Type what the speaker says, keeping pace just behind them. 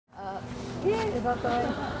food about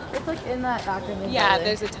going? It's like in that acronym. Yeah,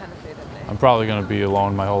 there's a ton of food in there. I'm probably going to be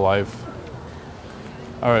alone my whole life.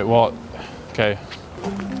 All right, well, okay.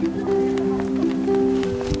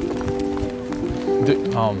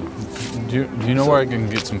 Do you know where I can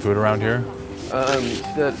get some food around here? See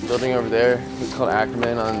that building over there? It's called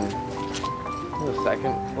Ackerman on the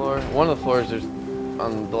second floor. One of the floors, there's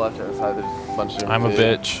on the left-hand side. There's a bunch of. I'm a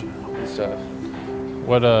bitch. And stuff.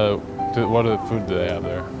 What other food do they have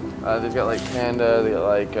there? They've got like Panda. They got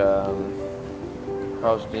like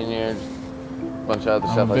Carl's Jr. A bunch of other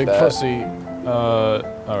stuff like that. Big pussy.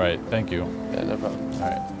 All right, thank you. Yeah, no problem. All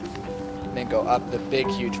right. Then go up the big,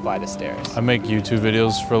 huge flight of stairs. I make YouTube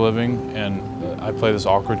videos for a living, and I play this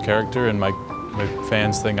awkward character, and my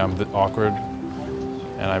fans think I'm awkward,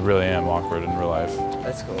 and I really am awkward in real life.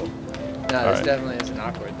 That's cool. No, this definitely isn't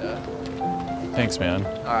awkward, though. Thanks, man.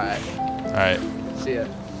 All right. All right. See ya.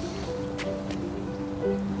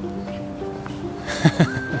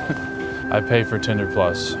 I pay for Tinder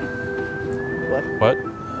Plus. What? What?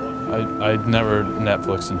 I never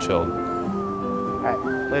Netflix and chilled. All right,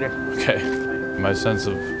 later. Okay. My sense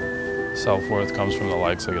of self-worth comes from the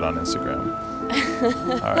likes I get on Instagram.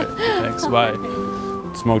 All right, thanks, bye.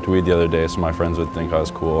 Smoked weed the other day so my friends would think I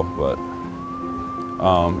was cool, but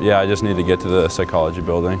yeah, I just need to get to the psychology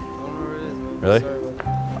building. Really?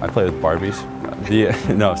 I play with Barbies. The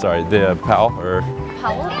Powell or?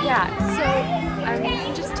 Powell? Yeah, so you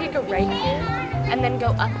can just take a right here and then go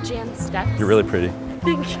up Jan's steps. You're really pretty.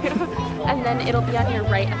 Thank you. And then it'll be on your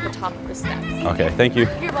right at the top of the steps. Okay, thank you.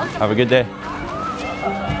 You're welcome. Have a good day.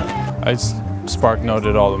 I spark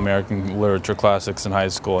noted all the American literature classics in high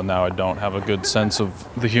school, and now I don't have a good sense of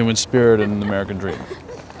the human spirit and the American dream.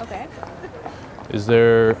 Okay. Is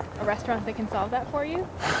there a restaurant that can solve that for you?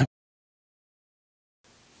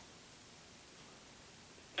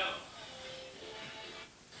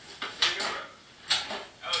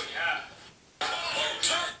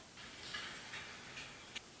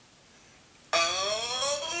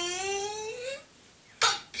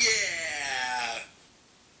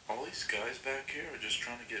 Guys back here are just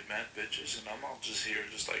trying to get mad bitches, and I'm all just here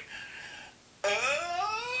just like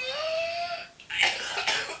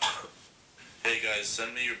hey guys,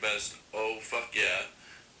 send me your best oh fuck yeah,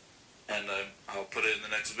 and I'll put it in the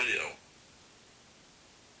next video,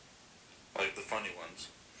 like the funny ones.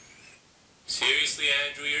 Seriously,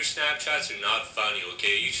 Andrew, your Snapchats are not funny,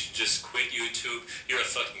 okay? You should just quit YouTube. You're a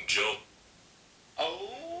fucking joke.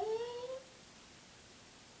 Oh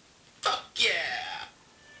fuck yeah.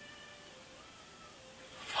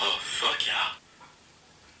 Oh, fuck yeah.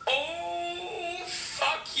 Oh,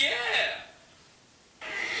 fuck yeah.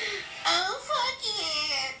 Oh fuck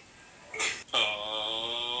yeah. Oh,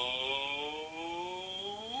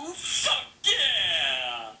 fuck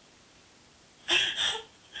yeah.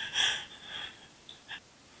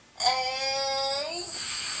 Oh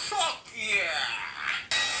fuck yeah.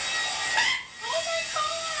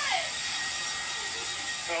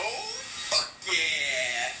 Oh my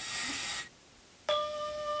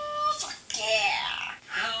god.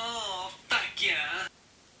 Oh fuck yeah.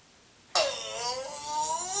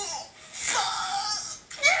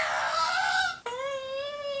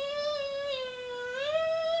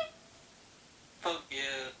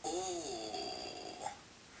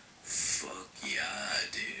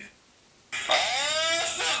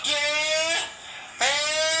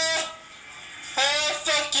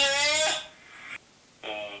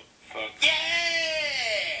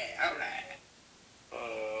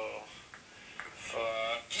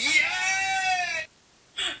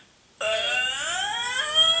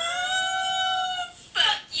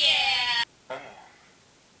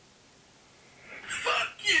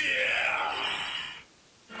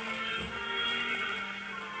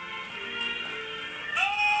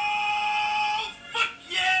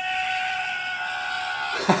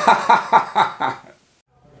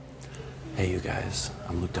 Hey you guys,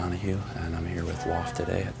 I'm Luke Donahue and I'm here with LAHWF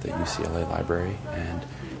today at the UCLA library, and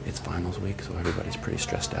it's finals week so everybody's pretty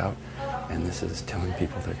stressed out, and this is telling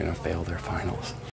people they're going to fail their finals.